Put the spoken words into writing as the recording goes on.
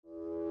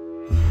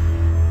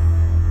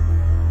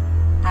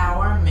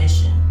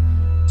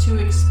to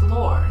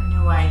explore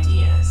new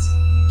ideas,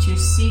 to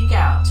seek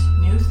out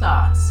new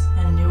thoughts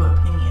and new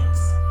opinions,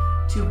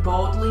 to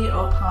boldly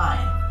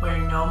opine where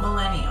no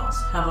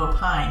millennials have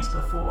opined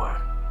before.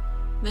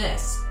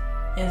 This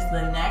is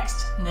the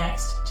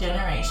Next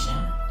Generation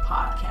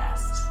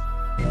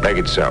podcast. Make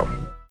it so.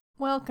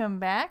 Welcome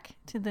back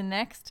to the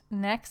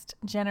Next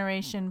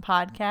Generation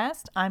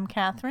podcast. I'm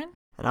Catherine.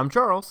 And I'm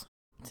Charles.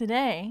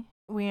 Today,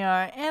 we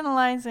are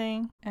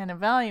analyzing and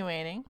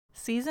evaluating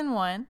Season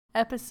 1,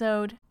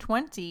 Episode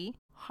 20,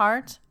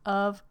 Heart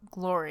of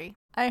Glory.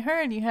 I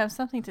heard you have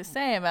something to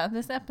say about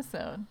this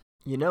episode.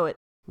 You know it.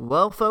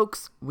 Well,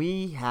 folks,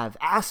 we have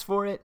asked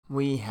for it.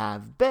 We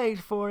have begged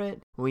for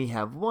it. We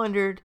have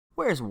wondered,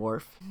 where's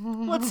Worf?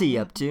 What's he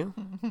up to?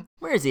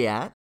 Where's he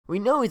at? We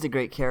know he's a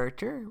great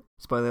character.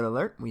 Spoiler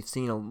alert, we've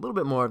seen a little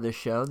bit more of this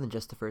show than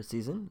just the first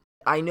season.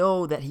 I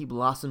know that he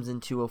blossoms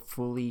into a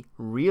fully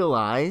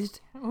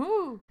realized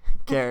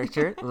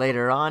character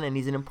later on, and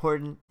he's an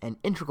important and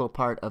integral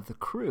part of the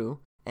crew.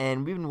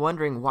 And we've been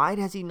wondering, why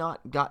has he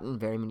not gotten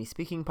very many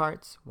speaking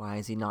parts? Why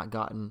has he not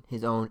gotten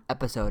his own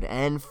episode?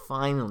 And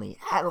finally,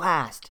 at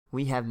last,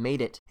 we have made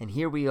it. And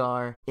here we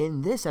are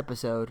in this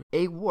episode,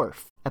 a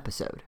Worf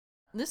episode.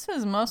 This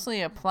was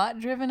mostly a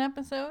plot-driven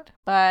episode,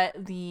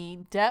 but the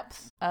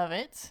depth of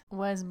it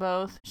was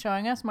both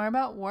showing us more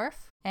about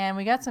Worf, and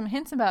we got some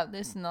hints about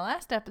this in the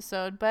last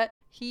episode, but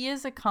he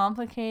is a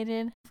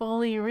complicated,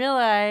 fully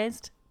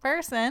realized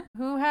person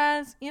who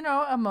has,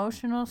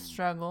 emotional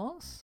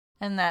struggles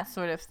and that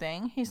sort of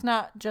thing. He's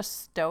not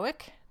just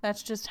stoic.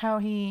 That's just how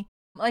he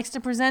likes to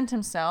present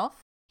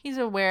himself. He's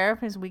aware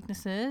of his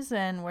weaknesses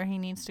and where he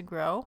needs to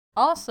grow.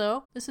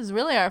 Also, this is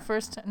our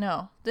first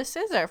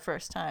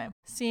time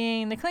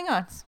seeing the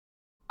Klingons.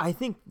 I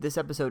think this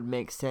episode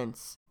makes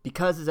sense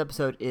because this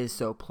episode is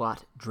so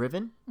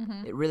plot-driven.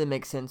 Mm-hmm. It really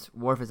makes sense.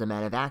 Worf is a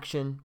man of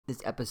action.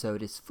 This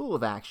episode is full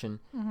of action,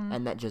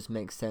 and that just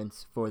makes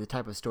sense for the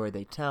type of story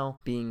they tell,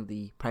 being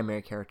the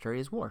primary character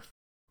is Worf.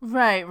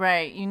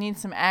 Right. You need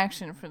some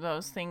action for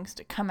those things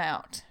to come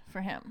out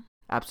for him.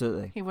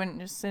 Absolutely. He wouldn't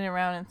just sit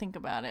around and think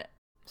about it.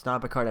 It's not a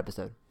Picard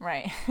episode.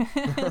 Right.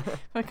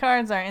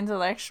 Picard's are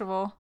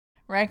intellectual.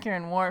 Riker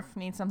and Worf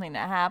need something to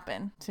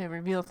happen to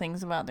reveal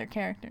things about their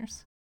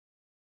characters.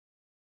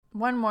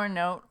 One more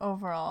note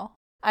overall.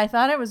 I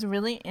thought it was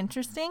really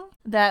interesting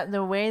that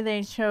the way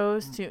they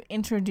chose to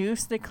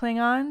introduce the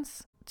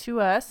Klingons to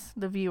us,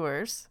 the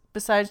viewers,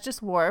 besides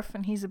just Worf,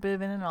 and he's a bit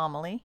of an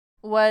anomaly,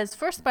 was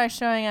first by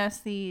showing us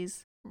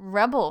these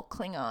rebel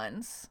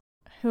Klingons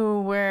who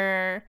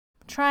were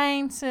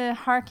trying to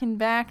harken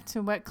back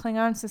to what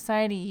Klingon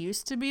society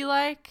used to be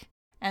like.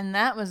 And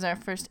that was our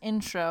first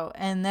intro.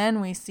 And then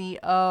we see,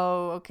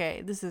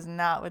 this is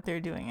not what they're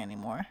doing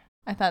anymore.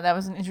 I thought that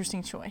was an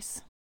interesting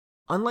choice.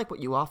 Unlike what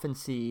you often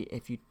see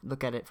if you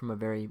look at it from a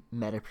very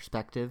meta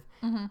perspective,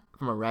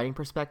 from a writing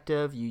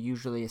perspective, you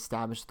usually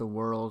establish the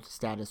world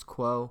status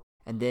quo.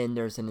 And then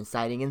there's an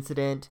inciting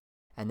incident.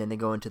 And then they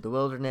go into the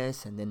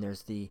wilderness. And then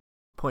there's the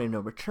point of no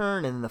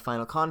return. And then the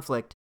final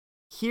conflict.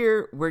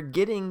 Here, we're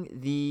getting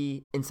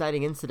the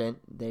inciting incident.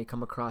 They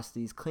come across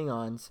these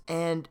Klingons,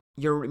 and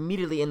you're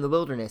immediately in the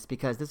wilderness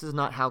because this is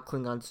not how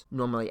Klingons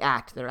normally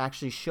act. They're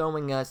actually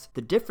showing us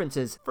the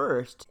differences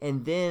first,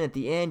 and then at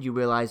the end you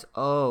realize,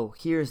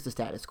 here's the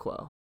status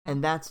quo.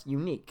 And that's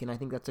unique, and I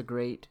think that's a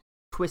great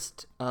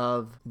twist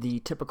of the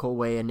typical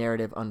way a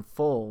narrative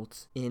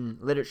unfolds in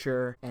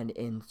literature and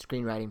in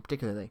screenwriting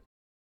particularly.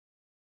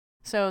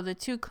 So the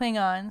two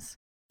Klingons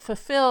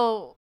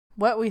fulfill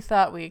what we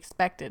thought we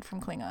expected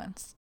from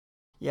Klingons.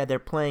 Yeah, they're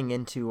playing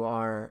into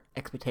our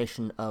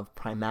expectation of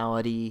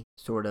primality,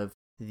 sort of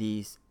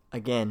these,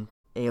 again,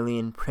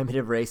 alien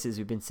primitive races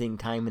we've been seeing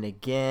time and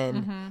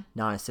again,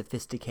 not as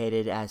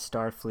sophisticated as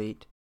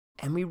Starfleet.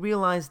 And we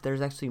realize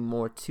there's actually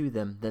more to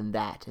them than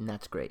that, and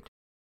that's great.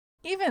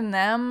 Even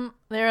them,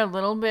 they're a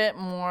little bit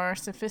more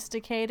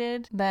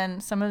sophisticated than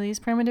some of these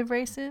primitive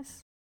races.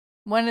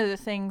 One of the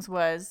things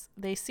was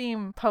they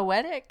seem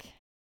poetic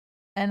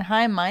and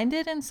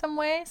high-minded in some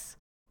ways.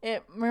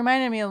 It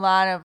reminded me a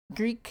lot of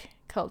Greek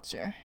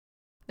culture.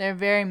 They're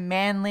very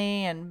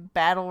manly and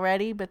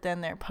battle-ready, but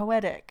then they're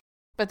poetic.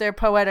 But they're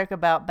poetic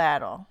about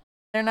battle.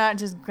 They're not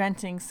just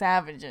grunting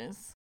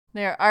savages.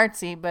 They're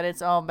artsy, but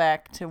it's all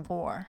back to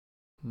war.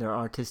 They're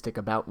artistic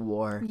about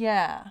war.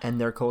 Yeah. And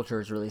their culture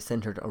is really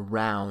centered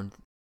around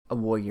a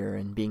warrior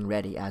and being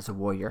ready as a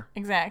warrior.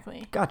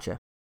 Exactly. Gotcha.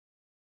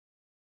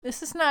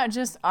 This is not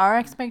just our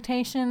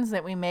expectations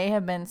that we may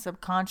have been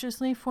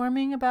subconsciously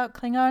forming about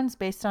Klingons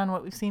based on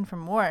what we've seen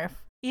from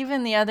Worf.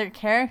 Even the other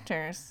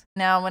characters.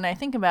 Now, when I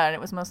think about it, it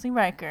was mostly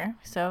Riker.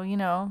 So,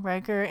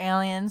 Riker,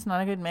 aliens,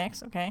 not a good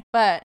mix, okay?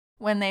 But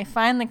when they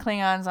find the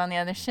Klingons on the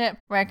other ship,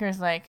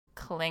 Riker's like,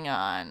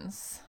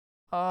 Klingons.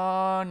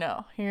 Oh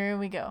no, here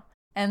we go.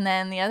 And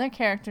then the other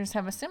characters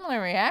have a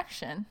similar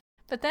reaction.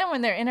 But then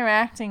when they're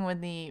interacting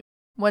with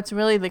what's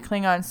really the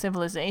Klingon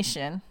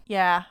civilization,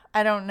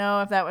 I don't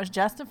know if that was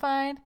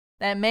justified.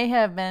 That may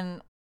have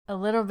been a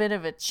little bit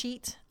of a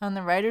cheat on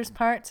the writer's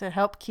part to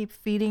help keep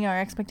feeding our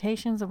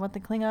expectations of what the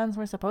Klingons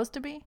were supposed to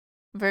be.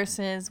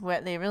 versus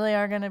what they really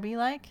are going to be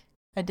like.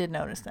 I did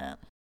notice that.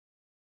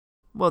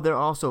 Well, they're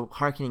also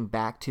harkening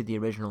back to the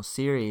original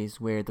series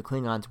where the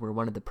Klingons were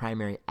one of the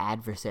primary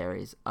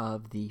adversaries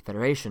of the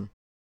Federation.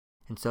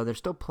 And so they're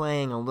still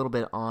playing a little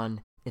bit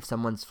on, if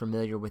someone's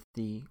familiar with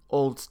the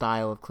old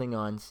style of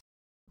Klingons,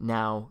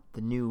 now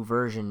the new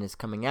version is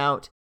coming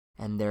out,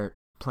 and they're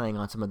playing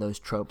on some of those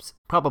tropes,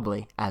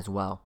 probably as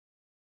well.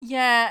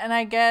 Yeah, and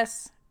I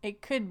guess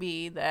it could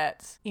be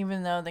that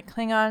even though the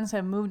Klingons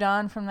have moved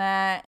on from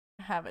that,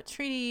 have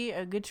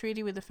a good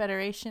treaty with the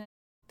Federation,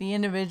 the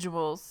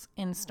individuals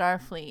in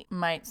Starfleet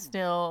might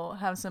still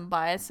have some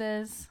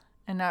biases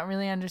and not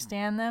really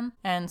understand them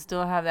and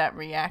still have that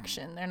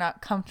reaction. They're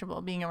not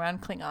comfortable being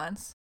around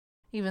Klingons,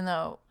 even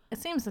though it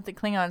seems that the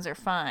Klingons are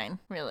fine,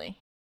 really.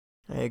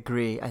 I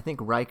agree. I think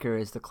Riker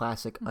is the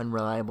classic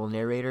unreliable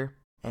narrator.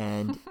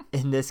 And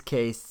in this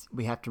case,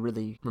 we have to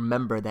really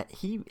remember that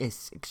he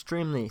is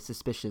extremely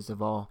suspicious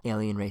of all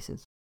alien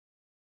races.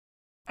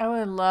 I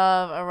would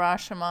love a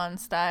Rashomon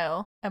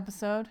style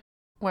episode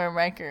where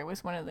Riker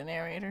was one of the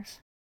narrators.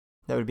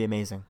 That would be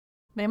amazing.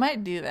 They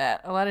might do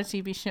that. A lot of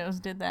TV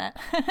shows did that.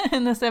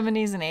 In the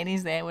 70s and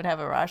 80s, they would have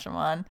a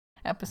Rashomon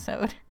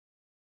episode.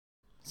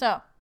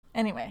 So,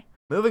 anyway.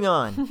 Moving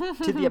on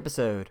to the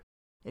episode.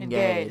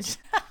 Engage.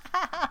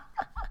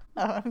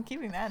 Oh, I'm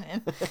keeping that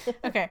in.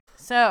 Okay,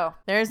 so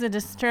there's a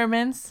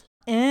disturbance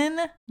in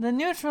the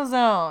neutral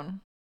zone.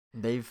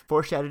 They've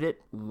foreshadowed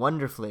it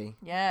wonderfully.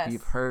 Yes.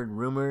 You've heard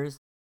rumors.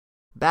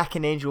 Back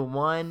in Angel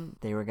 1,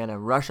 they were going to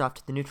rush off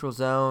to the neutral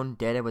zone.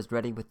 Data was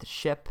ready with the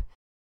ship.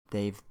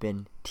 They've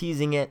been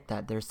teasing it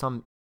that there's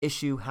some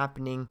issue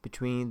happening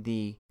between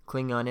the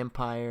Klingon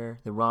Empire,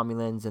 the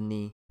Romulans, and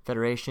the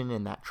Federation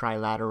in that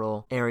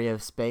trilateral area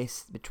of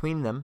space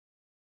between them.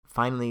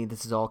 Finally,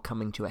 this is all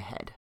coming to a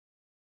head.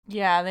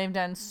 Yeah, they've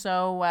done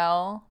so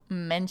well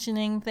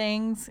mentioning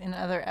things in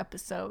other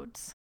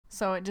episodes.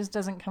 So it just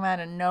doesn't come out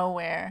of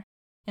nowhere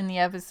in the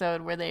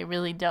episode where they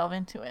really delve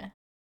into it.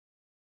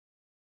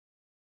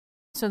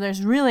 So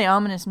there's really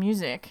ominous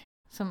music.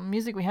 Some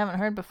music we haven't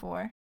heard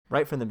before.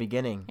 Right from the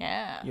beginning.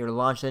 Yeah. You're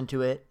launched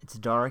into it. It's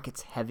dark.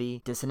 It's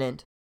heavy.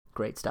 Dissonant.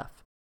 Great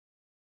stuff.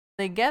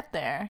 They get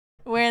there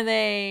where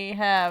they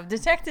have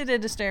detected a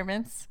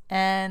disturbance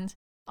and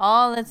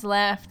all that's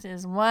left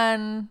is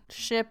one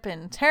ship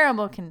in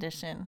terrible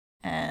condition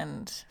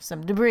and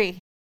some debris.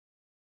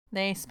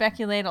 They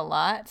speculate a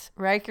lot.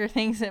 Riker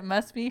thinks it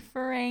must be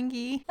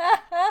Ferengi.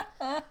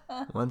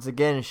 Once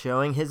again,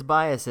 showing his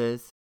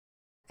biases.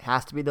 It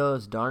has to be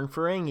those darn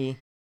Ferengi.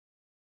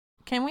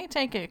 Can we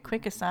take a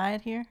quick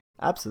aside here?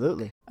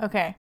 Absolutely.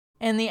 Okay.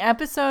 In the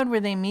episode where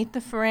they meet the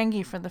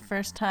Ferengi for the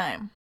first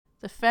time,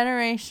 the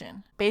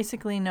Federation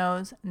basically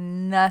knows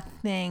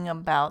nothing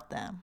about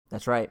them.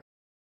 That's right.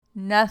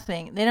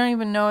 Nothing. They don't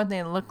even know what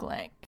they look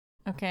like.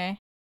 Okay?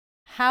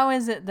 How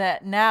is it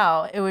that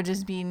now it would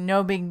just be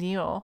no big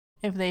deal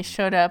if they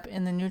showed up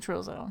in the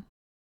neutral zone?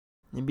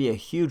 It'd be a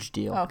huge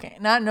deal. Okay,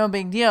 not no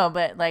big deal,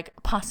 but like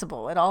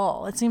possible at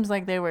all. It seems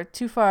like they were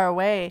too far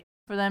away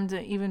for them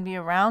to even be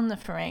around the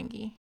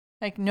Ferengi.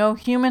 Like no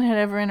human had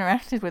ever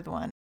interacted with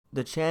one.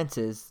 The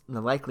chances and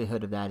the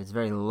likelihood of that is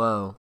very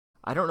low.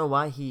 I don't know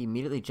why he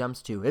immediately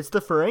jumps to, it's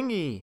the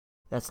Ferengi!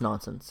 That's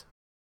nonsense.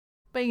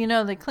 But you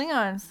know, the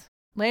Klingons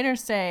later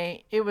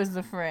say it was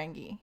the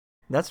Ferengi.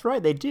 That's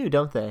right, they do,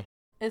 don't they?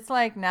 It's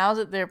like now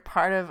that they're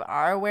part of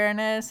our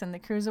awareness and the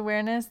crew's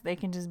awareness, they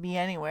can just be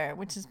anywhere,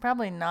 which is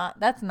probably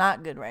that's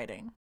not good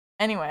writing.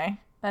 Anyway,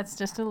 that's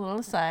just a little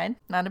aside.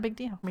 Not a big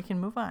deal. We can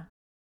move on.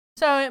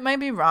 So it might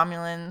be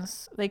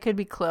Romulans. They could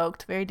be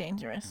cloaked. Very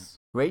dangerous.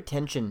 Great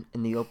tension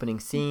in the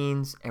opening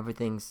scenes.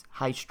 Everything's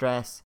high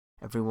stress.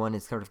 Everyone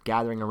is sort of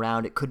gathering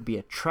around. It could be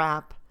a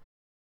trap.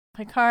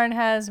 Picard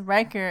has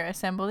Riker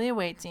assemble the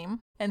away team,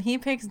 and he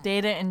picks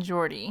Data and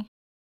Geordi.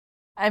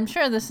 I'm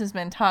sure this has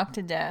been talked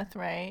to death,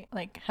 right?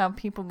 Like how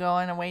people go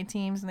on away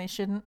teams and they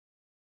shouldn't?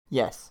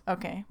 Yes.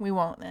 Okay, we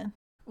won't then.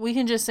 We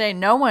can just say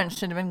no one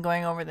should have been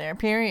going over there,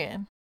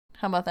 period.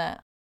 How about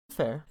that?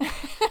 Fair.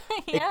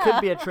 Yeah. It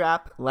could be a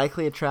trap,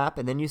 likely a trap,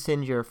 and then you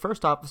send your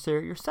first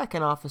officer, your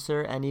second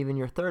officer, and even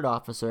your third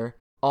officer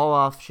all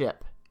off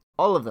ship.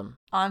 All of them.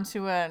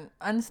 Onto an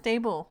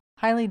unstable,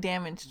 highly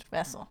damaged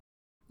vessel.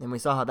 And we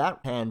saw how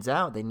that pans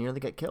out. They nearly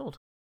get killed.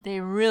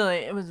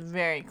 It was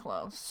very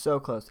close. So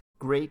close.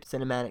 Great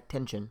cinematic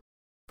tension.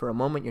 For a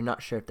moment, you're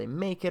not sure if they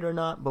make it or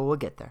not, but we'll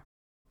get there.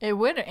 It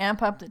would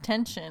amp up the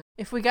tension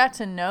if we got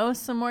to know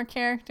some more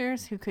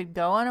characters who could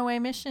go on away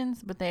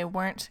missions, but they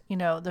weren't,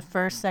 the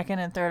first, second,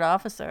 and third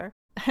officer.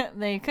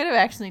 They could have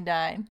actually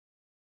died.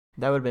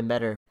 That would have been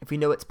better. If we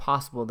know it's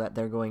possible that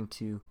they're going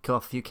to kill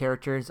off a few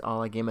characters, a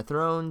la Game of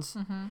Thrones,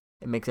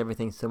 It makes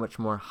everything so much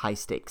more high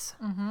stakes.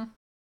 Mm-hmm.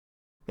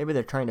 Maybe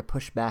they're trying to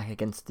push back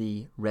against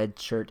the red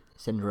shirt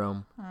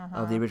syndrome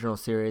of the original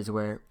series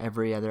where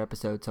every other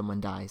episode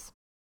someone dies.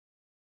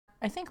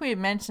 I think we had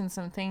mentioned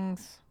some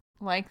things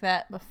like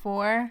that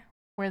before,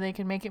 where they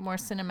could make it more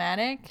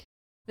cinematic.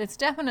 It's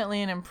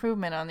definitely an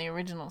improvement on the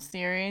original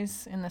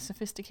series in the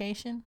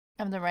sophistication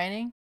of the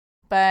writing.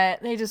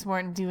 But they just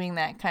weren't doing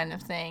that kind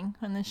of thing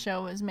when the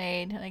show was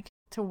made. Like,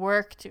 to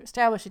work to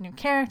establish a new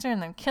character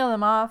and then kill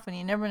them off and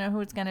you never know who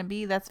it's going to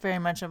be, that's very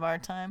much of our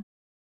time.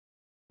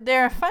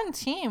 They're a fun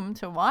team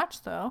to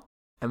watch, though.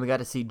 And we got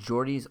to see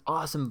Geordi's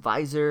awesome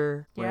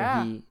visor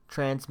where he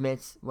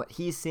transmits what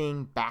he's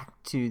seeing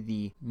back to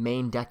the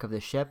main deck of the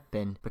ship,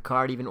 and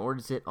Picard even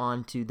orders it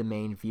onto the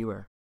main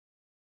viewer.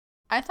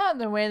 I thought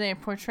the way they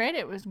portrayed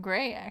it was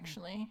great,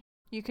 actually.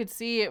 You could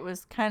see it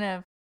was kind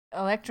of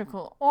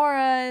electrical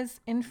auras,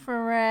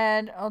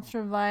 infrared,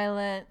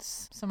 ultraviolet,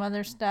 some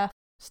other stuff.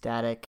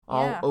 Static,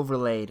 all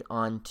overlaid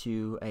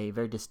onto a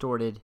very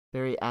distorted,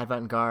 very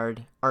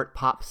avant-garde art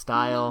pop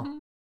style. Mm-hmm.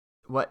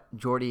 What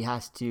Geordi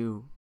has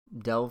to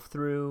delve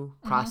through,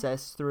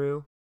 process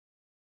through.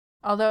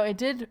 Although it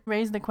did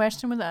raise the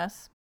question with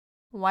us,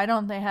 why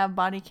don't they have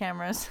body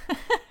cameras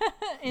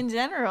in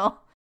general?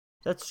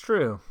 That's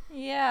true.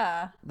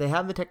 Yeah. They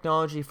have the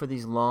technology for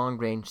these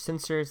long-range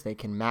sensors. They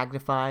can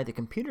magnify. The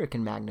computer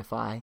can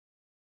magnify.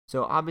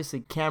 So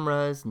obviously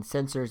cameras and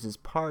sensors is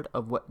part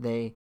of what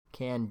they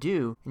can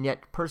do, and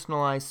yet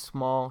personalized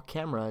small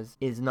cameras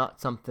is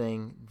not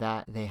something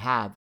that they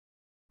have.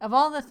 Of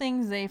all the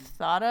things they've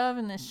thought of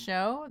in this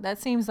show, that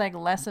seems like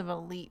less of a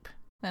leap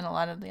than a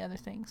lot of the other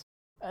things.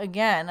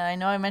 Again, I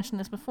know I mentioned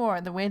this before,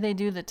 the way they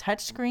do the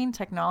touchscreen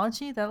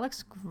technology, that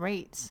looks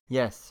great.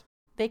 Yes.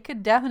 They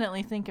could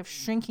definitely think of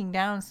shrinking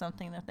down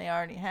something that they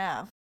already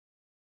have.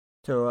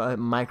 So a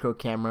micro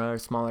camera or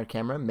smaller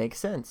camera makes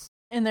sense.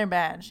 In their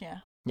badge, yeah.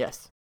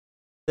 Yes.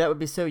 That would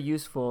be so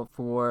useful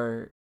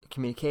for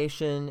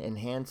communication,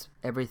 enhance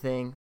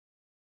everything.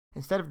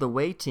 Instead of the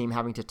Way team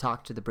having to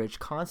talk to the bridge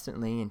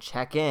constantly and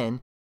check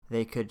in,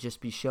 they could just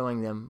be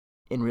showing them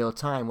in real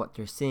time what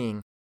they're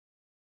seeing.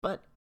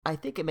 But I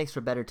think it makes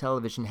for better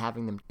television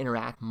having them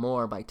interact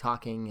more by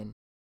talking, and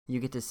you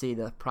get to see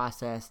the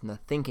process and the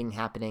thinking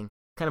happening.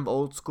 Kind of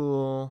old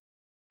school.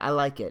 I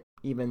like it,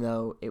 even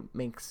though it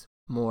makes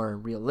more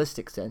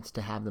realistic sense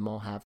to have them all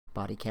have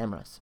body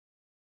cameras.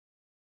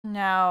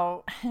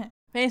 Now,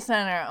 based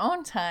on our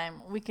own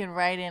time, we could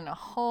write in a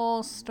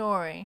whole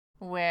story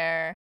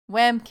where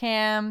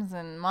webcams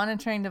and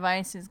monitoring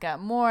devices got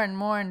more and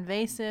more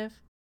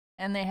invasive,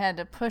 and they had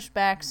to push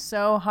back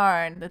so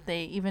hard that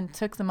they even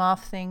took them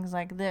off things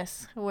like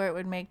this, where it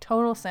would make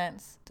total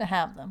sense to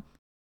have them.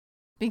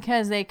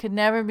 Because they could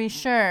never be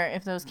sure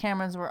if those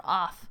cameras were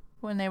off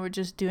when they were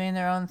just doing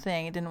their own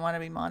thing and didn't want to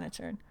be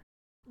monitored.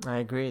 I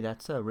agree,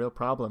 that's a real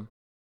problem.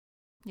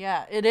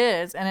 Yeah, it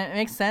is, and it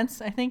makes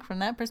sense, I think, from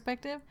that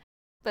perspective.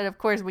 But of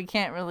course, we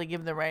can't really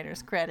give the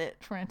writers credit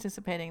for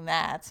anticipating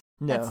that.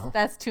 No.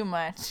 That's too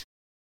much.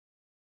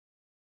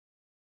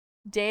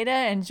 Data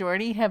and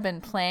Geordi have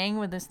been playing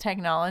with this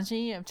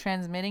technology of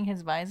transmitting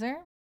his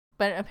visor,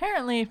 but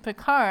apparently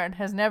Picard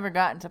has never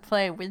gotten to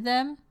play with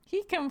them.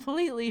 He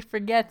completely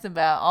forgets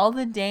about all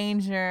the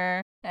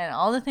danger and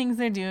all the things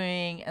they're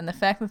doing and the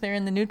fact that they're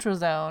in the neutral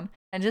zone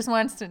and just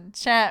wants to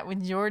chat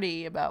with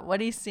Geordi about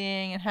what he's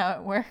seeing and how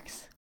it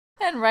works.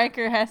 And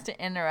Riker has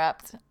to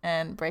interrupt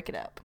and break it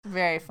up.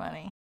 Very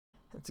funny.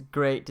 It's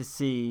great to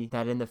see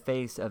that in the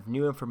face of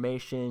new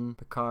information,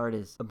 Picard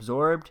is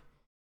absorbed.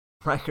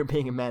 Riker,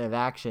 being a man of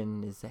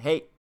action, is,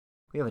 hey,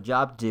 we have a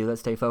job to do.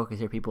 Let's stay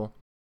focused here, people.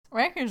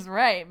 Riker's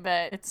right,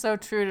 but it's so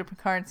true to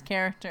Picard's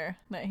character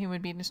that he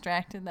would be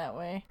distracted that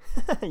way.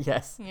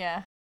 Yes.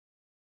 Yeah.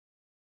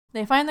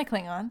 They find the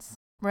Klingons.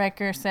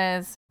 Riker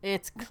says,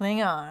 it's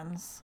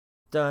Klingons.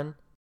 Dun,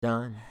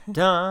 dun,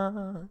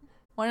 dun.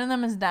 One of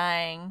them is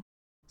dying.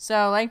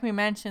 So, like we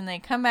mentioned, they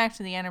come back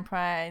to the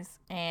Enterprise,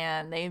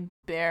 and they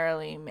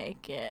barely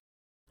make it.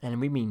 And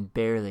we mean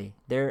barely.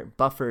 They're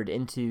buffered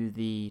into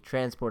the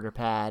transporter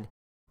pad,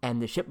 and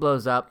the ship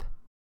blows up,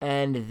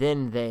 and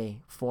then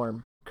they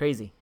form.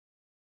 Crazy.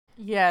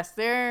 Yes,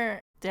 they're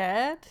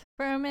dead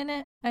for a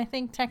minute, I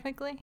think,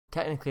 technically.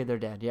 Technically, they're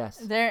dead, yes.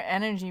 Their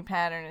energy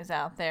pattern is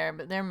out there,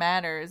 but their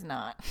matter is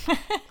not.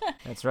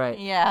 That's right.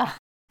 Yeah.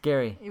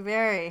 Scary.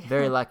 Very.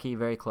 Very lucky,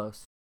 very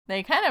close.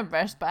 They kind of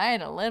brushed by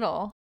it a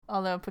little,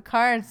 although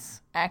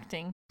Picard's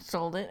acting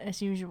sold it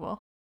as usual.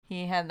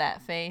 He had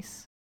that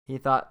face. He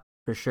thought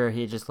for sure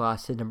he had just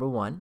lost his number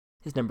 1,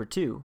 his number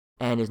 2,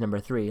 and his number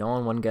 3 all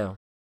in one go.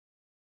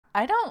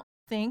 I don't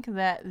think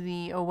that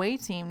the away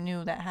team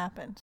knew that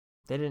happened.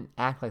 They didn't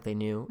act like they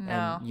knew,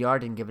 No. And Yar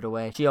didn't give it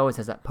away. She always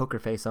has that poker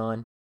face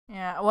on.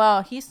 Yeah,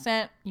 well, he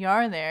sent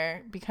Yar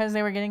there because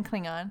they were getting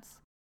Klingons.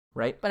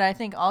 Right? But I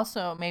think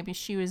also maybe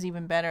she was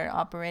even better at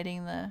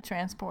operating the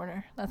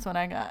transporter. That's what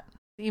I got.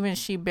 Even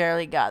she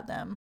barely got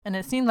them. And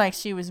it seemed like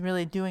she was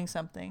really doing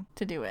something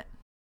to do it.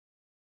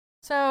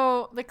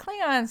 So the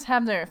Klingons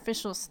have their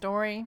official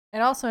story. It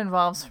also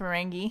involves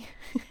Ferengi,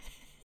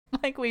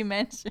 like we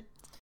mentioned.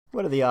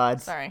 What are the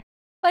odds? Sorry.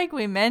 Like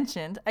we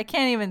mentioned, I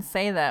can't even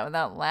say that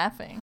without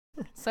laughing.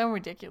 So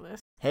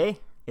ridiculous. Hey,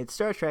 it's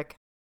Star Trek.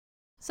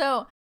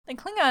 So the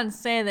Klingons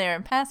say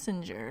they're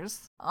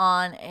passengers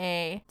on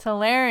a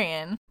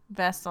Talarian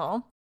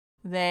vessel.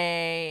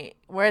 They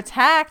were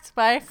attacked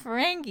by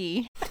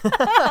Ferengi.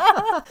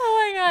 Oh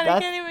my god, I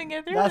can't even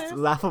get through this. That's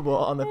laughable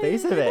on the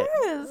face of it.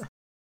 Is.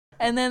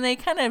 And then they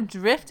kind of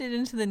drifted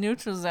into the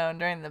neutral zone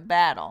during the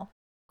battle.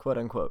 Quote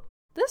unquote.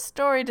 This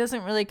story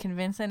doesn't really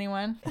convince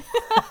anyone.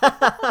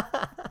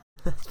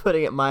 That's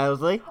putting it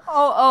mildly.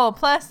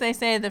 Plus they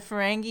say the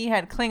Ferengi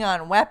had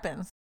Klingon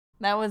weapons.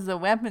 That was the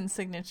weapon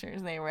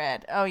signatures they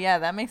read. Oh yeah,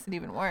 that makes it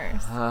even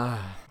worse.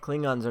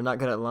 Klingons are not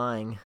good at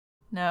lying.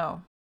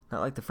 No.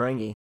 Not like the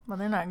Ferengi. Well,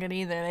 they're not good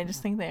either. They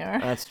just think they are.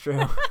 That's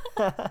true.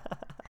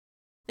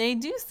 They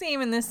do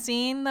seem in this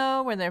scene,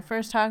 though, where they're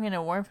first talking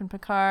to Worf and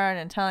Picard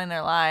and telling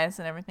their lies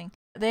and everything,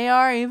 they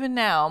are, even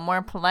now,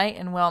 more polite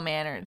and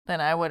well-mannered than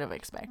I would have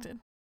expected.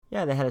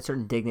 Yeah, they had a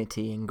certain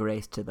dignity and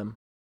grace to them.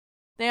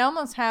 They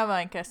almost have,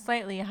 like, a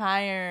slightly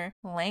higher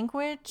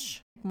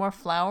language, more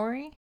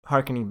flowery.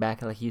 Harkening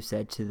back, like you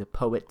said, to the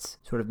poets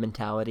sort of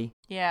mentality.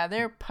 Yeah,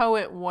 they're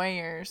poet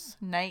warriors,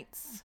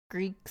 knights,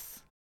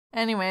 Greeks.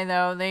 Anyway,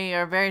 though, they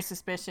are very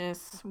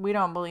suspicious. We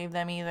don't believe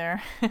them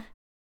either.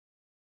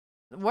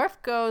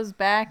 Worf goes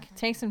back,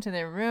 takes him to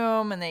their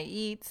room, and they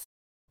eat.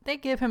 They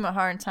give him a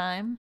hard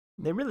time.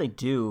 They really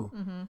do.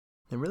 Mm-hmm.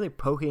 They're really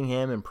poking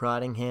him and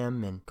prodding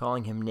him and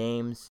calling him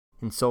names,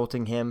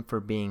 insulting him for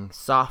being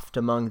soft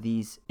among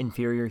these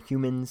inferior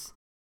humans.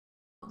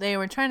 They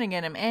were trying to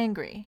get him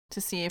angry to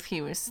see if he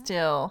was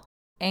still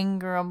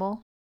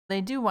angerable.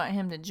 They do want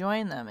him to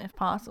join them if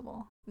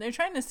possible. They're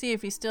trying to see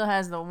if he still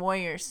has the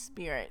warrior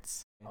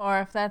spirits, or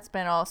if that's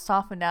been all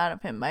softened out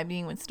of him by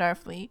being with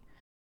Starfleet,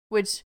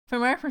 which,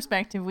 from our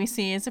perspective, we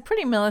see is a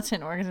pretty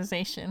militant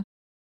organization.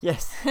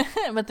 Yes.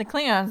 But the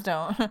Klingons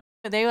don't.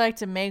 They like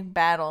to make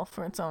battle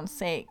for its own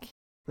sake.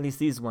 At least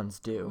these ones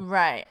do.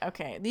 Right,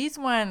 okay. These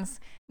ones,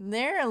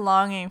 they're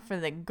longing for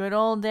the good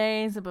old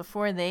days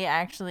before they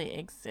actually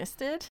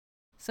existed.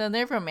 So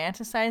they're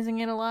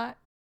romanticizing it a lot.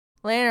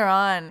 Later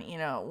on,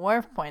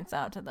 Worf points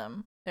out to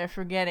them, they're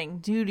forgetting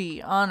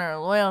duty, honor,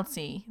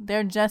 loyalty.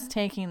 They're just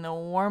taking the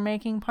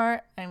war-making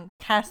part and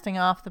casting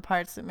off the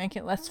parts that make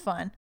it less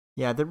fun.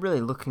 Yeah, they're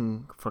really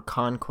looking for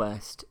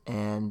conquest,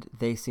 and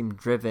they seem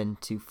driven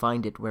to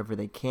find it wherever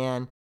they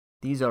can.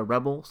 These are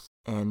rebels,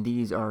 and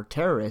these are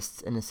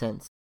terrorists, in a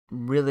sense,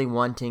 really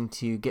wanting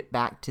to get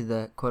back to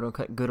the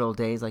quote-unquote good old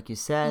days, like you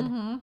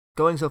said,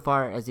 going so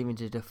far as even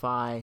to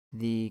defy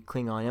the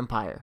Klingon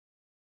Empire.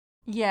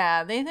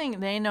 Yeah, they think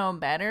they know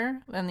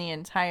better than the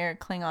entire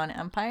Klingon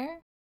Empire.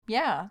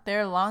 Yeah,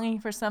 they're longing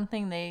for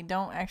something they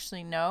don't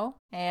actually know,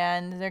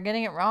 and they're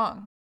getting it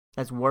wrong.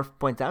 As Worf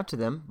points out to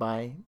them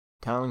by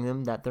telling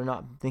them that they're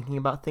not thinking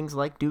about things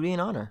like duty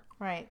and honor.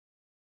 Right.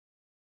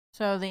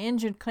 So the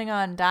injured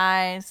Klingon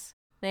dies.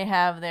 They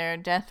have their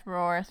death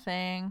roar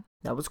thing.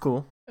 That was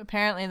cool.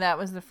 Apparently that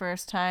was the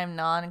first time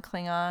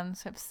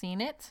non-Klingons have seen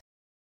it.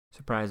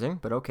 Surprising,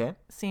 but okay.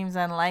 Seems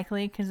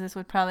unlikely because this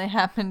would probably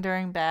happen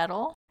during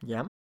battle.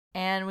 Yeah.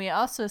 And we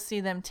also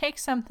see them take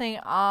something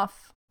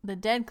off the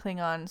dead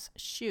Klingon's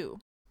shoe.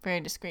 Very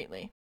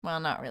discreetly. Well,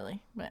 not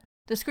really, but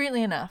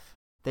discreetly enough.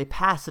 They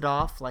pass it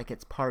off like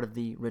it's part of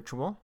the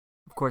ritual.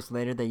 Of course,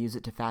 later they use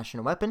it to fashion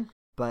a weapon,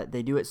 but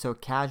they do it so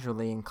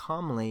casually and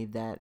calmly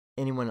that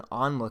anyone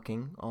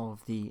onlooking, all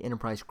of the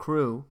Enterprise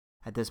crew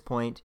at this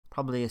point,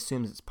 probably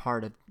assumes it's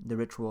part of the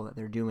ritual that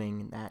they're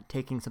doing, and that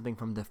taking something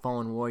from the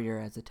fallen warrior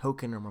as a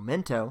token or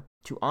memento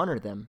to honor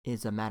them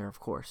is a matter of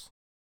course.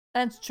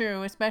 That's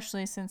true,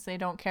 especially since they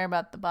don't care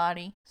about the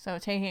body, so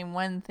taking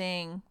one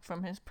thing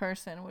from his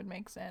person would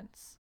make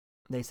sense.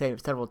 They say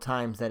several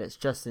times that it's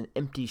just an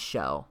empty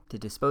shell to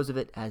dispose of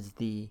it as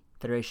the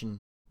Federation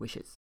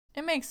wishes.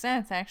 It makes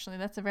sense, actually.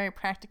 That's a very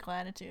practical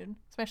attitude,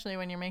 especially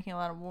when you're making a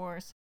lot of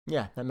wars.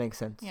 Yeah, that makes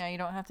sense. Yeah, you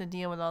don't have to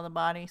deal with all the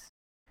bodies.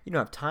 You don't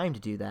have time to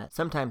do that.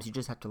 Sometimes you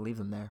just have to leave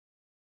them there.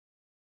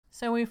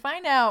 So we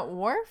find out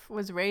Worf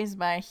was raised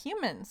by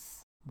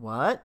humans.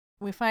 What?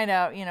 We find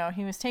out,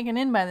 he was taken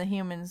in by the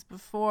humans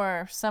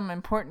before some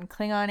important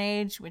Klingon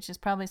age, which is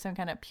probably some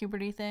kind of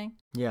puberty thing.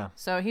 Yeah.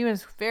 So he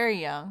was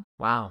very young.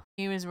 Wow.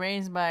 He was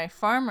raised by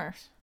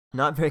farmers.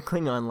 Not very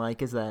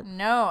Klingon-like, is that?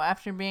 No,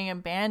 after being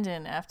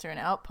abandoned after an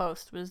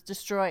outpost was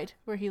destroyed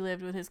where he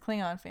lived with his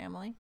Klingon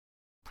family.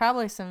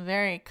 Probably some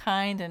very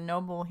kind and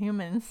noble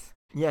humans.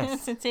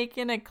 Yes. To take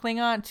in a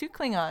Klingon, 2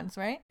 Klingons,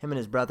 right? Him and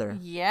his brother.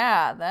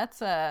 Yeah,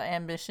 that's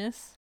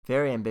ambitious.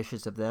 Very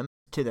ambitious of them.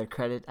 To their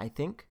credit, I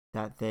think,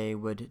 that they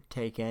would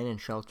take in and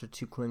shelter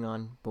 2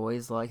 Klingon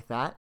boys like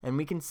that. And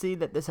we can see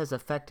that this has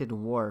affected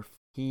Worf.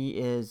 He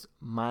is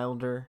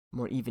milder,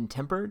 more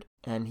even-tempered,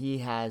 and he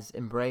has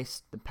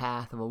embraced the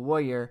path of a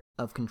warrior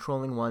of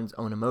controlling one's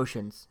own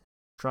emotions,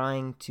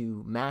 trying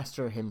to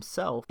master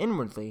himself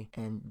inwardly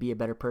and be a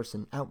better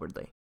person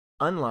outwardly.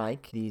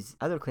 Unlike these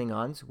other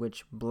Klingons,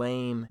 which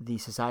blame the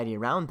society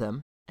around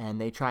them, and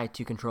they try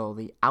to control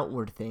the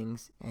outward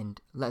things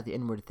and let the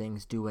inward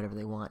things do whatever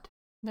they want.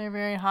 They're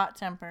very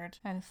hot-tempered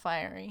and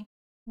fiery.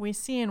 We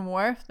see in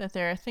Worf that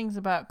there are things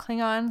about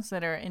Klingons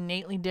that are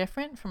innately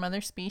different from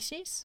other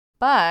species,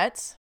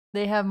 but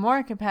they have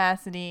more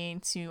capacity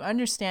to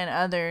understand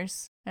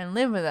others and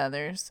live with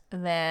others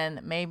than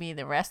maybe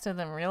the rest of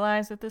them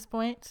realize at this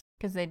point,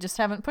 because they just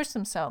haven't pushed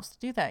themselves to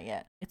do that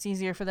yet. It's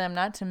easier for them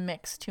not to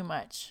mix too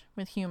much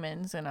with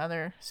humans and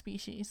other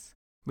species.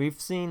 We've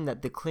seen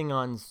that the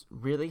Klingons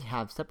really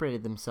have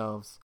separated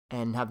themselves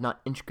and have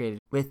not integrated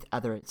with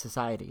other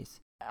societies.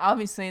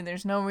 Obviously,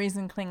 there's no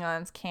reason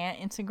Klingons can't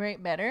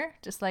integrate better,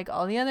 just like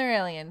all the other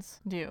aliens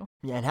do.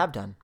 Yeah, and have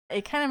done.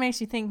 It kind of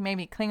makes you think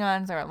maybe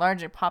Klingons are a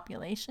larger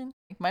population,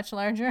 like much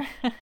larger.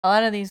 A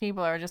lot of these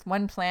people are just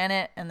one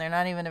planet, and they're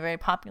not even a very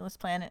populous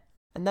planet.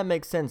 And that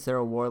makes sense. They're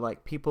a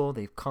warlike people.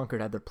 They've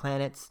conquered other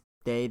planets.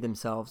 They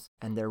themselves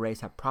and their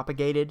race have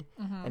propagated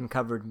and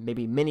covered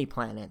maybe many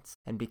planets.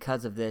 And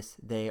because of this,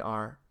 they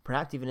are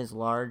perhaps even as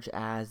large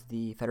as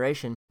the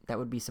Federation. That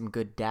would be some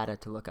good data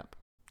to look up.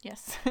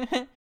 Yes.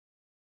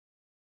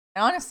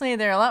 Honestly,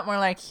 they're a lot more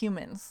like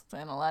humans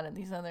than a lot of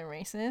these other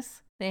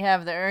races. They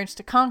have the urge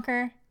to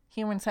conquer.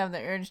 Humans have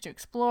the urge to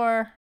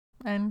explore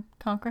and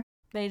conquer.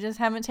 They just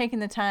haven't taken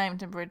the time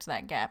to bridge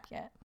that gap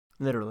yet.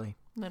 Literally.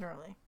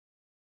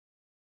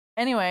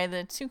 Anyway,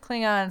 the two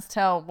Klingons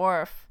tell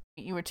Worf,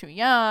 you were too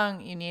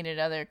young, you needed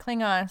other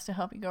Klingons to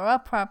help you grow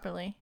up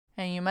properly,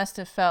 and you must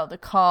have felt the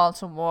call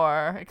to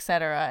war,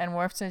 etc. And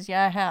Worf says,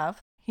 yeah, I have.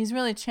 He's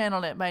really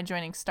channeled it by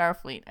joining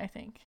Starfleet, I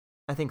think.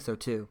 I think so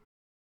too.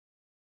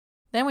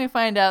 Then we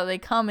find out they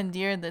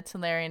commandeered the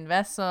Tellarian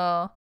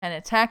vessel and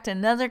attacked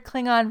another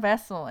Klingon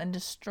vessel and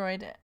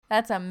destroyed it.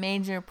 That's a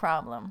major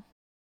problem.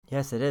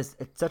 Yes, it is.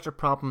 It's such a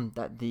problem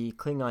that the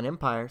Klingon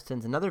Empire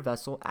sends another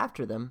vessel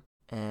after them,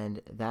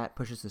 and that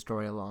pushes the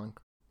story along.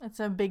 It's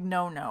a big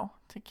no-no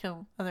to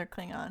kill other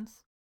Klingons.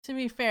 To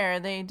be fair,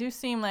 they do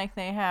seem like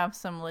they have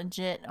some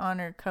legit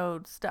honor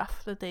code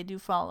stuff that they do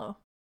follow.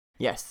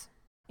 Yes.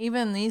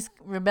 Even these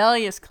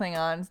rebellious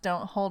Klingons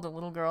don't hold a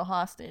little girl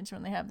hostage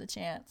when they have the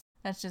chance.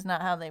 That's just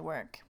not how they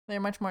work.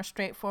 They're much more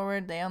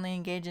straightforward. They only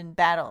engage in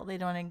battle. They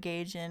don't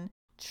engage in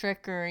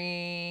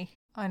trickery,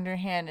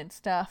 underhanded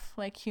stuff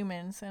like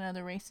humans and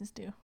other races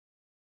do.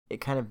 It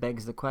kind of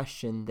begs the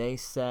question. They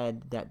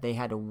said that they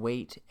had to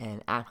wait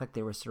and act like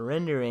they were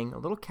surrendering, a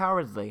little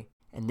cowardly,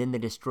 and then they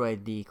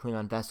destroyed the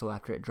Klingon vessel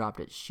after it dropped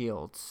its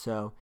shield.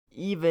 So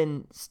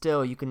even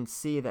still, you can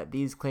see that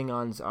these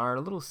Klingons are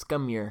a little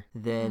scummier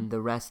than the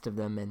rest of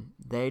them, and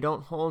they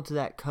don't hold to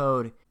that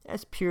code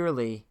as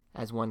purely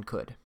as one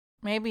could.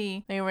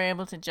 Maybe they were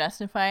able to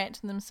justify it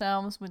to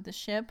themselves with the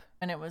ship.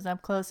 When it was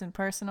up close and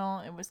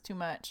personal, it was too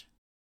much.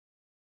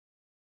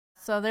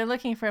 So they're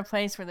looking for a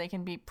place where they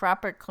can be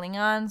proper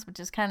Klingons, which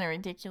is kind of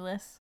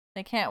ridiculous.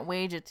 They can't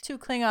wage a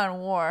two-Klingon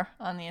war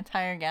on the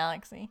entire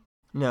galaxy.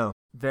 No,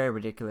 very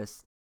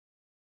ridiculous.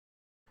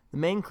 The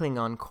main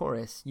Klingon,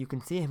 Chorus, you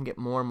can see him get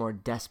more and more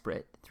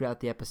desperate throughout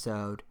the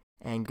episode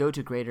and go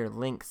to greater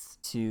lengths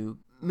to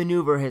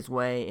maneuver his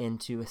way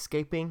into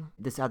escaping.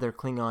 This other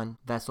Klingon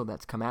vessel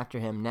that's come after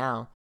him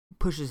now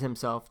pushes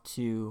himself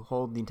to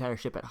hold the entire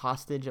ship at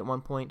hostage at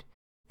one point,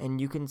 and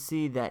you can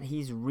see that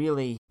he's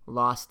really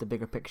lost the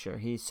bigger picture.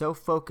 He's so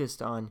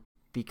focused on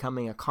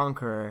becoming a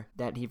conqueror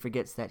that he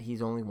forgets that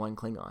he's only one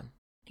Klingon.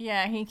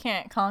 Yeah, he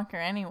can't conquer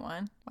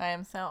anyone by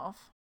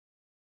himself.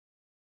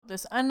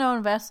 This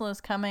unknown vessel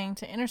is coming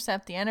to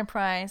intercept the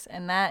Enterprise,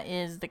 and that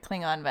is the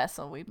Klingon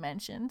vessel we've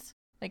mentioned.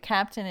 The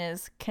captain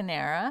is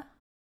Kanera.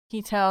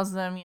 He tells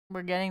them,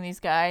 we're getting these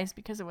guys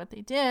because of what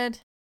they did.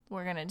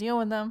 We're going to deal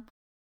with them.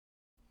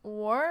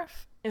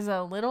 Worf is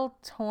a little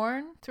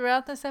torn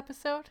throughout this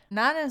episode.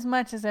 Not as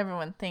much as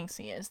everyone thinks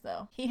he is,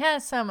 though. He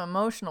has some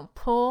emotional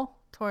pull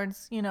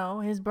towards,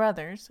 his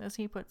brothers, as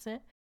he puts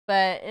it.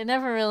 But it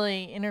never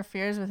really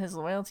interferes with his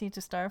loyalty to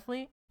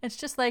Starfleet. It's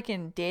just like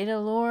in Data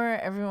lore,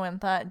 everyone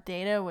thought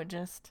Data would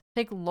just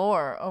take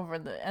lore over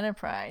the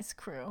Enterprise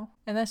crew.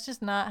 And that's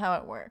just not how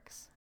it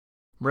works.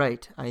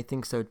 Right, I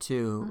think so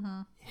too.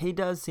 He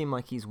does seem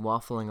like he's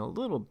waffling a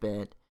little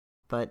bit,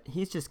 but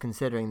he's just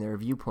considering their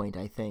viewpoint,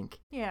 I think.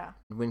 Yeah.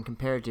 When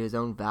compared to his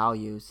own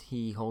values,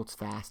 he holds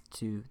fast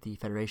to the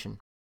Federation.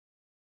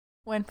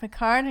 When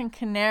Picard and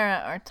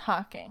Kanera are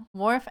talking,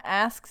 Worf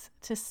asks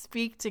to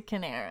speak to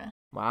Kanera.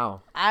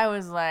 Wow. I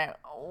was like,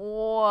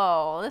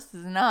 whoa, this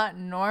is not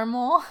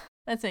normal.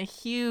 That's a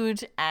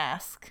huge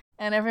ask.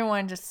 And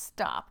everyone just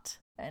stopped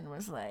and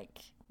was like,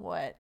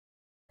 what?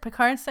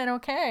 Picard said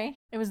okay.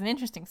 It was an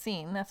interesting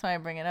scene. That's why I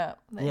bring it up.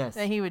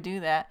 That he would do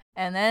that.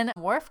 And then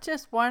Worf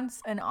just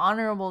wants an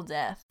honorable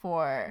death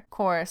for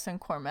Chorus and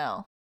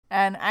Cormel.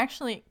 And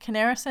actually,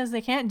 Kanera says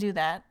they can't do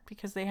that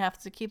because they have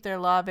to keep their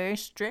law very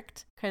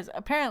strict. Because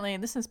apparently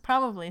this is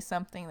probably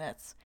something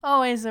that's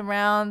always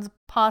around,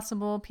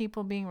 possible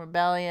people being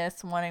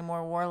rebellious, wanting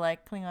more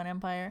warlike Klingon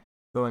Empire.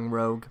 Going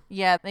rogue.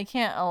 Yeah, they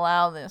can't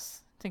allow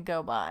this to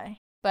go by.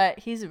 But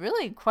he's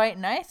really quite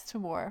nice to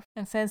Worf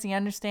and says he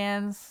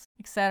understands,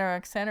 etc.,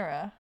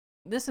 etc.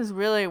 This is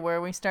really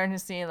where we start to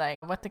see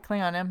what the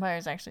Klingon Empire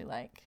is actually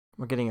like.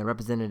 We're getting a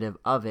representative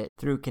of it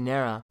through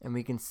Kanera, and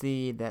we can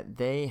see that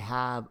they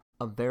have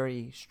a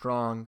very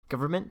strong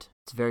government.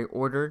 It's very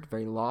ordered,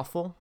 very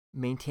lawful,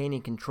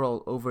 maintaining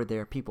control over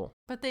their people.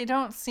 But they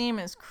don't seem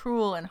as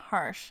cruel and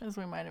harsh as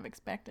we might have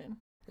expected.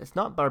 It's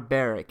not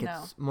barbaric. No.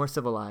 It's more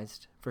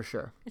civilized, for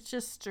sure. It's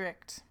just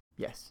strict.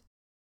 Yes.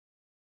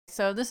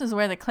 So this is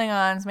where the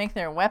Klingons make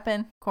their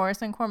weapon,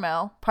 Chorus and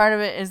Cormel. Part of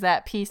it is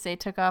that piece they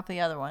took off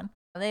the other one.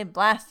 They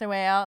blast their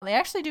way out. They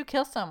actually do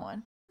kill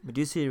someone. We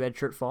do see a red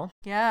shirt fall.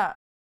 Yeah.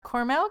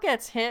 Cormel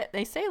gets hit.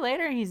 They say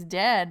later he's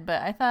dead,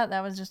 but I thought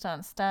that was just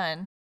on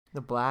stun.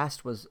 The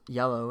blast was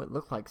yellow. It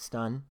looked like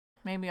stun.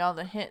 Maybe all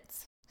the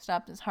hits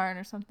stopped his heart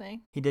or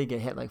something. He did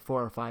get hit like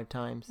 4 or 5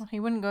 times. Well, he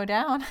wouldn't go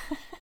down.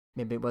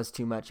 Maybe it was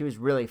too much. He was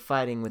really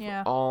fighting with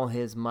Yeah. all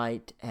his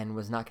might and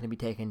was not going to be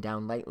taken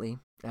down lightly,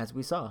 as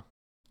we saw.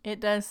 It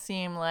does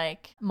seem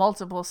like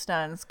multiple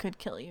stuns could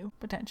kill you,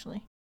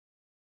 potentially.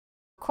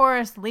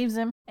 Chorus leaves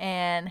him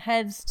and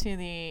heads to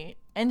the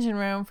engine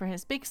room for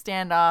his big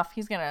standoff.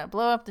 He's going to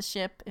blow up the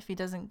ship if he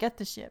doesn't get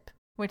the ship,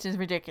 which is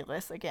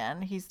ridiculous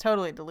again. He's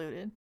totally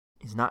deluded.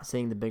 He's not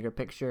seeing the bigger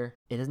picture.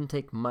 It doesn't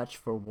take much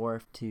for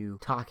Worf to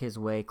talk his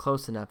way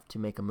close enough to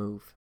make a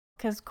move.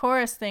 Because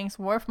Chorus thinks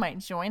Worf might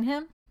join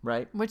him,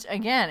 Right? which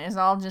again is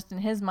all just in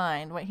his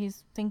mind, what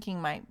he's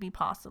thinking might be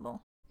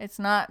possible. It's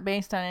not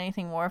based on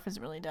anything Worf has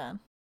really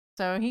done.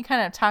 So he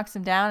kind of talks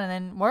him down and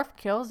then Worf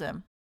kills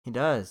him. He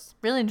does.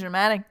 Really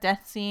dramatic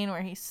death scene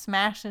where he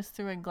smashes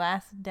through a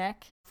glass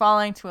deck,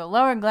 falling to a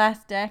lower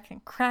glass deck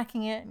and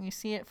cracking it, and you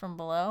see it from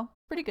below.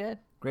 Pretty good.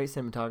 Great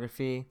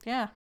cinematography.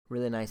 Yeah.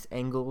 Really nice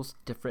angles,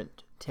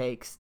 different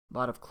takes, a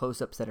lot of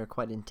close-ups that are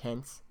quite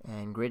intense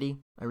and gritty.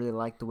 I really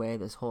liked the way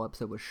this whole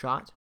episode was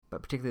shot,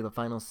 but particularly the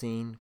final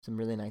scene, some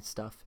really nice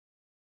stuff.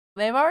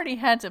 They've already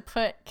had to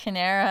put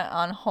Kinera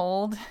on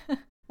hold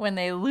when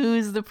they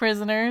lose the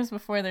prisoners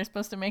before they're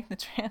supposed to make the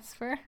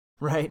transfer.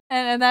 Right.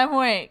 And at that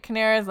point,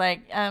 Kinera's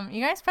like,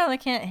 you guys probably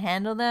can't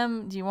handle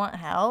them. Do you want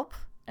help?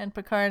 And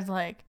Picard's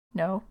like,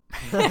 no.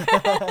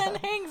 And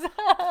hangs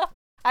up.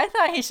 I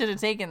thought he should have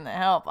taken the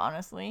help,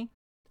 honestly.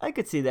 I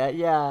could see that,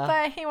 yeah.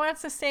 But he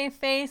wants to save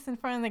face in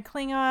front of the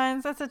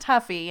Klingons. That's a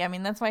toughie. I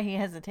mean, that's why he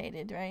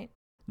hesitated, right?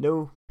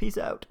 No, peace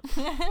out.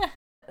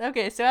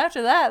 Okay, so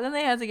after that, then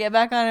they had to get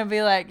back on and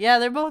be like, yeah,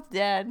 they're both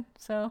dead.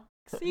 So,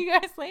 see you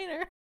guys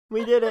later.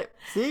 We did it.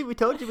 See, we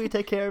told you we'd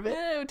take care of it.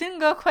 It didn't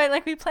go quite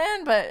like we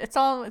planned, but it's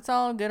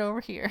all good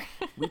over here.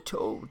 We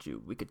told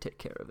you we could take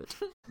care of it.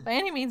 By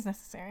any means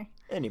necessary.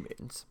 Any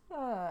means.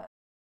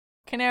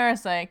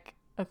 Kinera's like,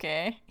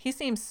 okay. He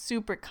seems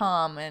super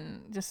calm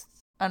and just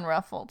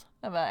unruffled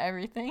about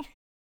everything.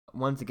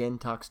 Once again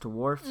talks to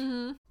Worf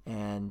Mm-hmm.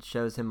 and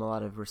shows him a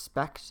lot of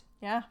respect,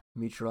 Yeah.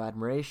 mutual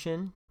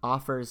admiration,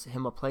 offers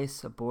him a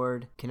place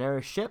aboard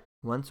Kinera's ship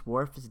once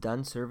Worf is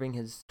done serving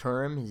his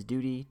term, his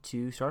duty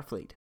to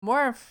Starfleet.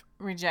 Worf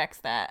rejects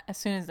that as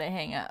soon as they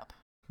hang up.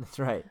 That's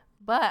right.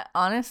 But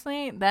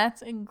honestly,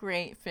 that's a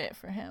great fit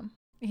for him.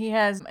 He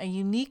has a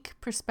unique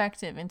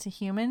perspective into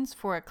humans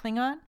for a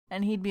Klingon,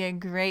 and he'd be a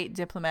great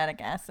diplomatic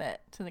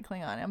asset to the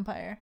Klingon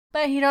Empire.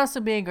 But he'd also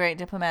be a great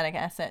diplomatic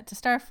asset to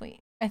Starfleet.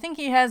 I think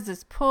he has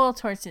this pull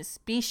towards his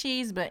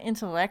species, but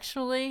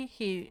intellectually,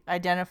 he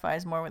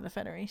identifies more with the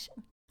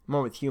Federation.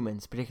 More with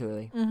humans,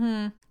 particularly.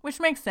 Mm-hmm.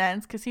 Which makes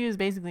sense, because he was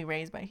basically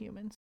raised by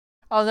humans.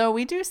 Although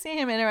we do see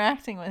him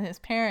interacting with his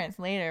parents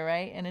later,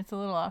 right? And it's a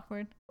little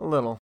awkward. A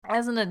little.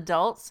 As an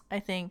adult, I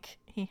think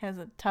he has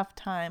a tough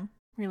time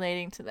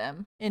relating to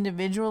them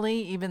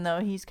individually, even though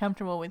he's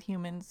comfortable with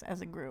humans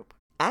as a group.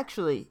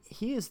 Actually,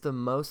 he is the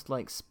most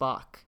like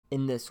Spock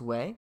in this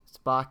way.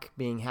 Spock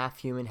being half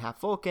human,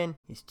 half Vulcan.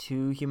 He's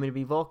too human to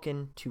be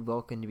Vulcan, too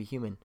Vulcan to be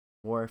human.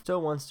 Worf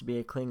still wants to be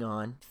a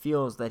Klingon,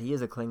 feels that he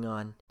is a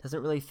Klingon,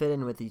 doesn't really fit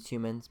in with these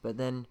humans, but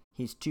then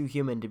he's too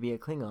human to be a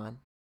Klingon.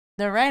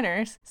 The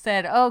writers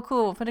said, oh,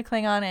 cool, we'll put a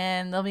Klingon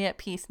in, they'll be at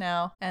peace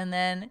now. And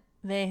then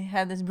they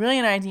had this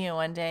brilliant idea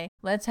one day,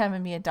 let's have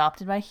him be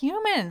adopted by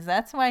humans.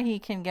 That's why he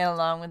can get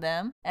along with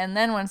them. And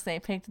then once they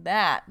picked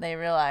that, they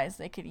realized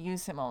they could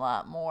use him a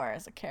lot more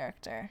as a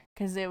character.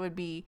 Because it would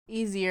be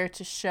easier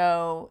to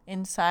show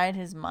inside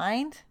his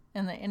mind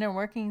and the inner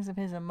workings of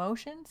his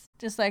emotions.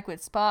 Just like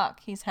with Spock,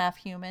 he's half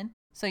human.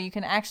 So you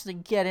can actually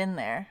get in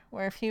there.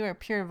 Where if he were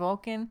pure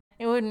Vulcan,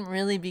 it wouldn't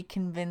really be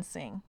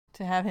convincing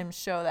to have him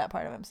show that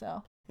part of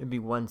himself. It'd be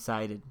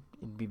one-sided.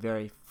 It'd be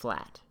very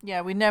flat.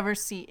 Yeah, we never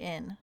see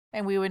in.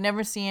 And we would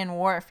never see in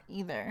Worf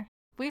either.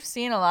 We've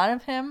seen a lot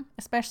of him,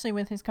 especially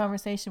with his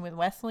conversation with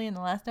Wesley in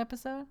the last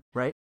episode.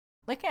 Right?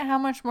 Look at how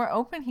much more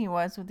open he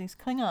was with these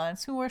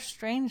Klingons who were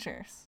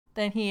strangers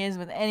than he is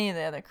with any of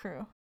the other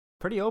crew.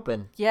 Pretty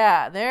open.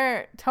 Yeah,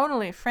 they're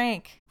totally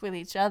frank with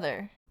each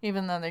other,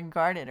 even though they're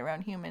guarded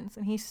around humans,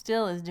 and he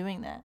still is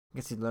doing that. I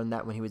guess he learned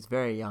that when he was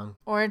very young.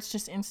 Or it's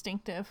just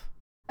instinctive.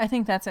 I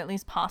think that's at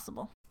least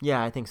possible.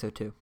 Yeah, I think so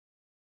too.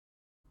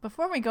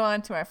 Before we go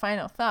on to our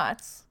final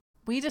thoughts,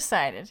 we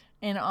decided,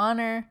 in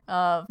honor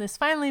of this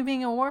finally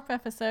being a Worf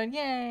episode,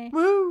 yay!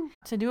 Woo!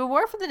 To do a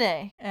Worf of the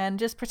day and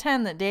just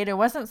pretend that Data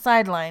wasn't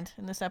sidelined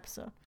in this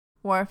episode.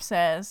 Worf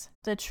says,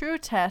 the true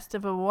test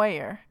of a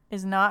warrior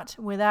is not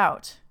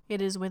without,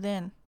 it is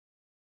within.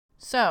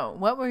 So,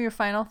 what were your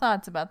final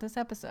thoughts about this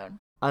episode?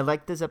 I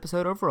liked this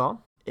episode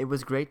overall. It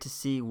was great to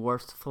see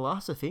Worf's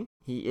philosophy.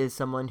 He is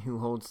someone who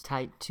holds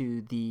tight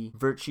to the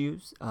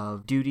virtues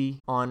of duty,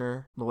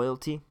 honor,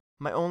 loyalty.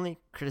 My only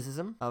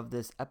criticism of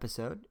this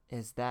episode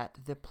is that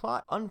the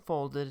plot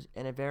unfolded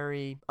in a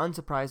very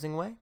unsurprising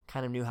way.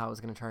 kind of knew how it was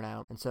going to turn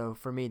out. And so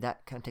for me,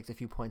 that kind of takes a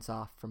few points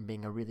off from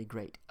being a really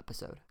great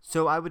episode.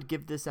 So I would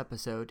give this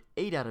episode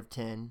 8 out of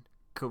 10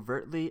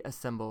 covertly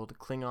assembled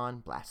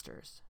Klingon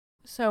blasters.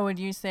 So would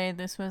you say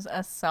this was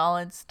a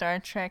solid Star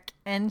Trek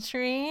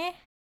entry?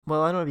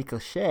 Well, I don't want to be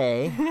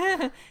cliche.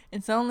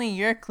 It's only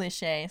your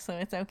cliche, so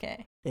it's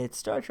okay. It's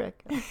Star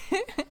Trek.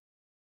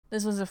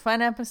 This was a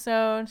fun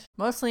episode,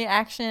 mostly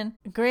action,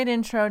 a great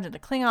intro to the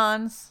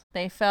Klingons.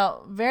 They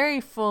felt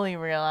very fully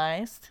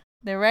realized.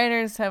 The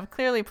writers have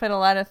clearly put a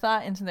lot of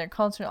thought into their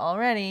culture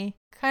already,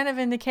 kind of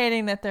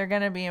indicating that they're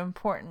going to be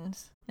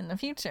important in the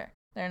future.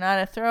 They're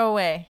not a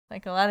throwaway,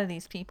 like a lot of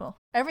these people.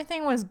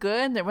 Everything was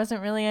good. There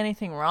wasn't really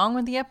anything wrong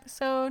with the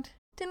episode.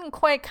 Didn't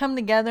quite come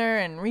together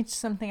and reach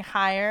something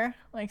higher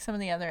like some of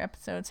the other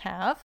episodes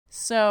have.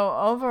 So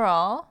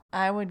overall,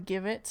 I would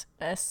give it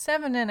a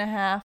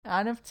 7.5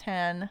 out of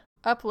 10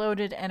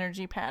 uploaded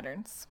energy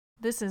patterns.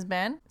 This has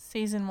been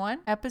Season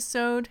 1,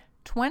 Episode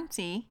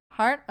 20,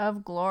 Heart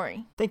of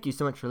Glory. Thank you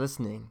so much for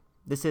listening.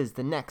 This is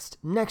the Next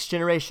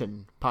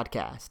Generation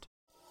podcast.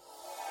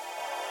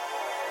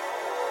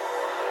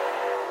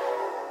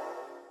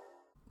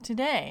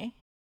 Today,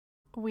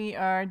 we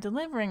are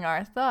delivering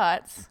our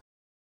thoughts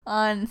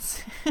on...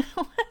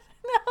 No.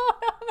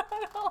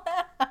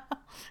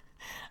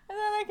 I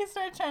thought I could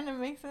start trying to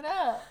mix it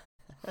up.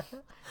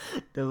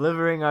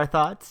 Delivering our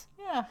thoughts?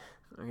 Yeah.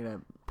 We're going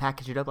to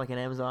package it up like an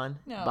Amazon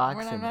No,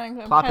 box I'm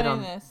and plop it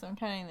on... I'm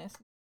cutting this.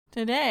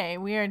 Today,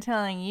 we are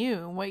telling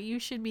you what you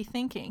should be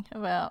thinking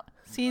about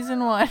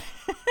Season 1.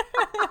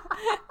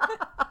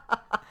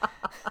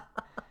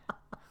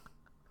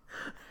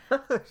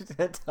 She's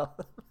going to tell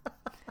them.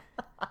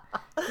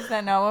 Is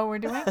that not what we're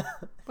doing?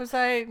 Was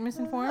I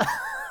misinformed?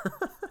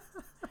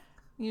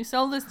 You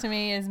sold this to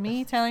me as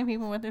me telling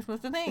people what they're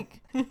supposed to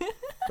think. We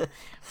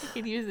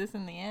could use this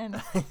in the end.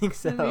 I think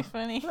so. It'd be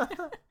funny.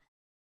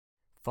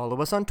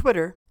 Follow us on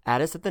Twitter.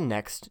 Add us at the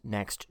Next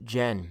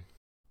Gen.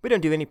 We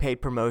don't do any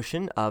paid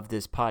promotion of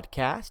this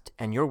podcast,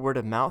 and your word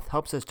of mouth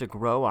helps us to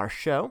grow our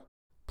show.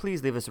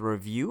 Please leave us a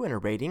review and a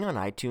rating on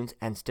iTunes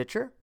and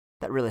Stitcher.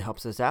 That really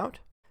helps us out.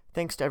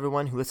 Thanks to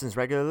everyone who listens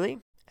regularly,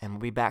 and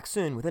we'll be back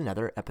soon with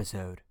another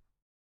episode.